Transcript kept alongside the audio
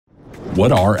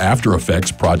What are After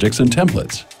Effects projects and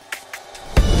templates?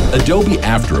 Adobe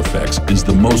After Effects is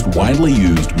the most widely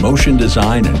used motion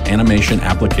design and animation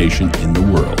application in the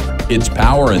world. Its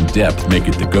power and depth make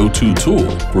it the go-to tool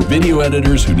for video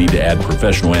editors who need to add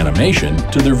professional animation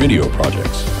to their video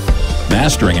projects.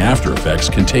 Mastering After Effects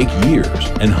can take years,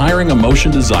 and hiring a motion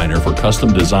designer for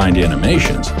custom-designed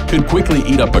animations could quickly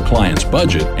eat up a client's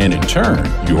budget and, in turn,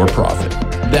 your profit.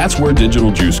 That's where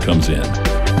Digital Juice comes in.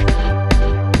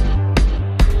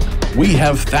 We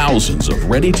have thousands of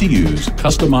ready-to-use,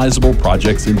 customizable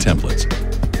projects and templates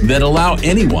that allow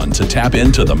anyone to tap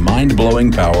into the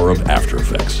mind-blowing power of After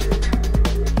Effects.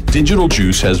 Digital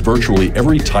Juice has virtually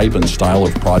every type and style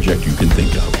of project you can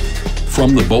think of,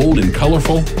 from the bold and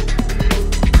colorful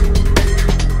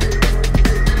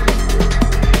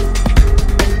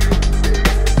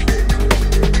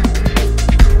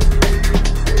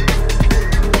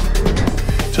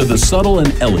to the subtle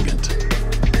and elegant.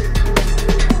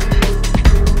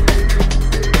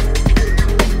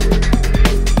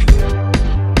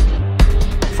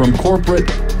 From corporate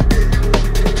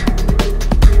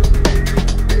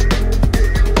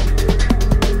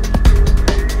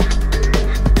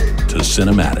to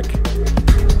cinematic.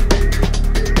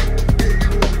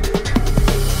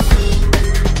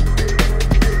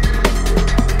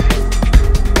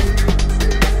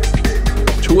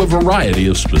 To a variety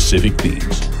of specific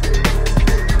themes.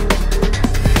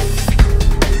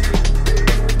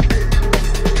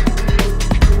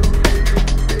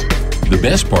 The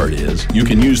best part is, you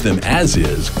can use them as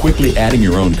is, quickly adding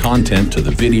your own content to the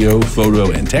video,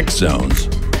 photo, and text zones.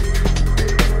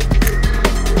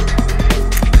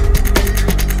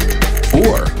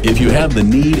 Or, if you have the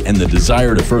need and the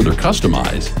desire to further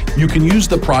customize, you can use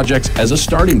the projects as a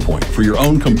starting point for your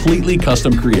own completely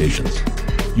custom creations.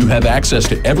 You have access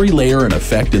to every layer and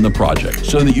effect in the project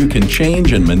so that you can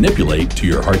change and manipulate to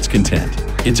your heart's content.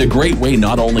 It's a great way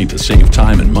not only to save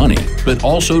time and money, but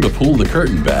also to pull the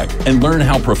curtain back and learn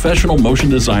how professional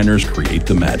motion designers create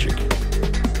the magic.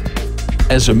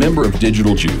 As a member of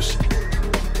Digital Juice,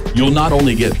 you'll not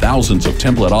only get thousands of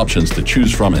template options to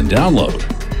choose from and download,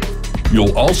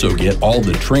 you'll also get all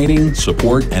the training,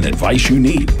 support, and advice you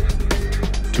need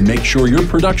to make sure your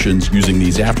productions using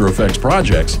these After Effects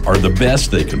projects are the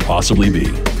best they can possibly be.